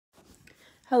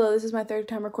Hello, this is my third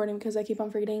time recording because I keep on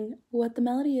forgetting what the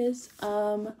melody is.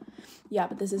 Yeah,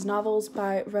 but this is Novels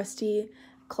by Rusty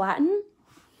Clanton.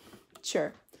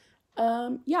 Sure.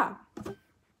 Yeah.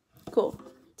 Cool.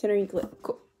 Tenor ukulele.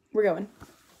 Cool. We're going.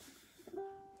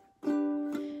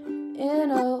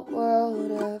 In a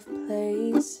world of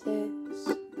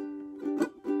places,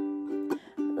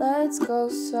 let's go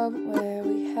somewhere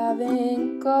we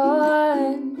haven't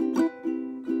gone.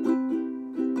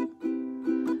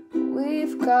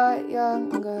 We've got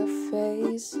younger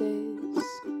faces,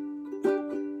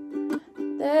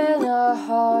 they're not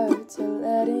hard to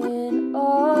let in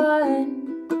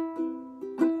on,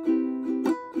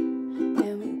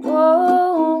 and we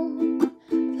won't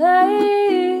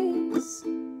place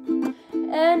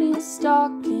any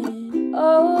stalking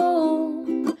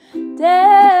old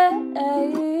days.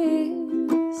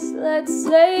 Let's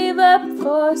save up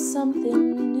for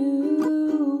something new.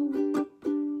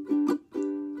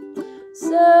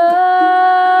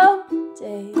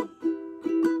 Someday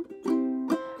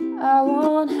I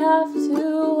won't have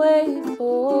to wait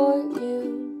for you.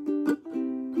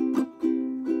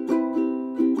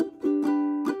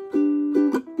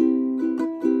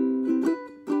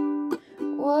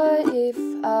 What if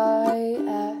I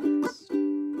asked?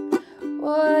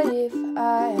 What if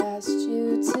I asked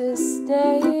you to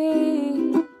stay?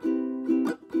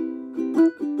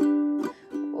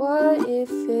 What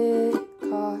if it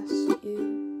cost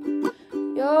you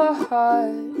your heart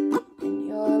and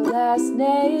your last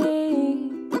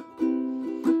name?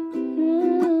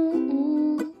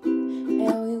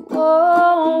 And we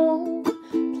won't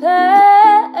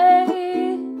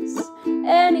place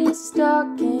any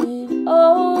stalking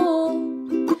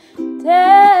old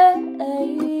days.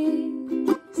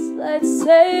 Let's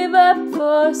save up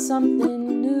for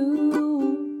something new.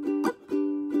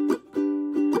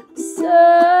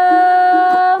 Someday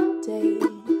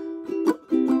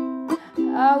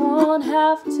I won't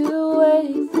have to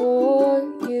wait for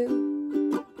you.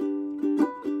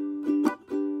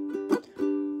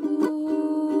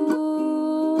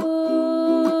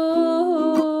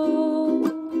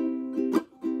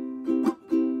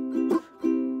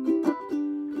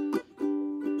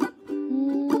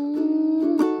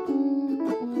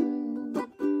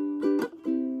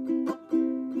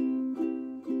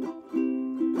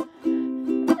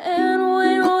 And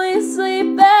when we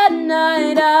sleep at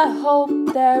night, I hope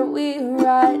that we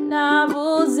write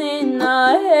novels in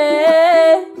our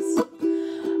heads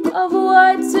of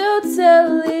what to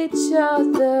tell each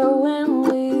other when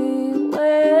we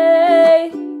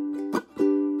wake.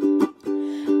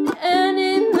 And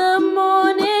in the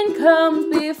morning comes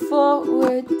before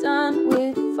we're done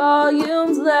with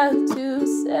volumes left to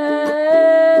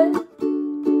say.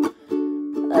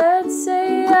 Let's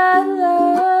say I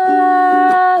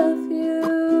love you.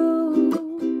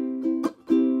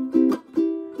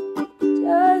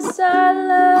 Just I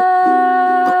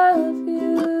love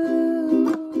you.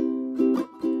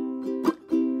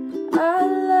 I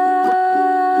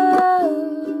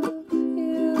love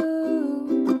you.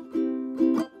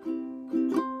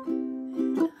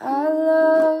 I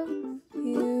love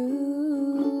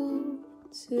you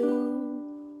too.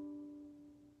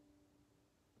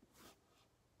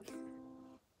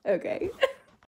 Okay.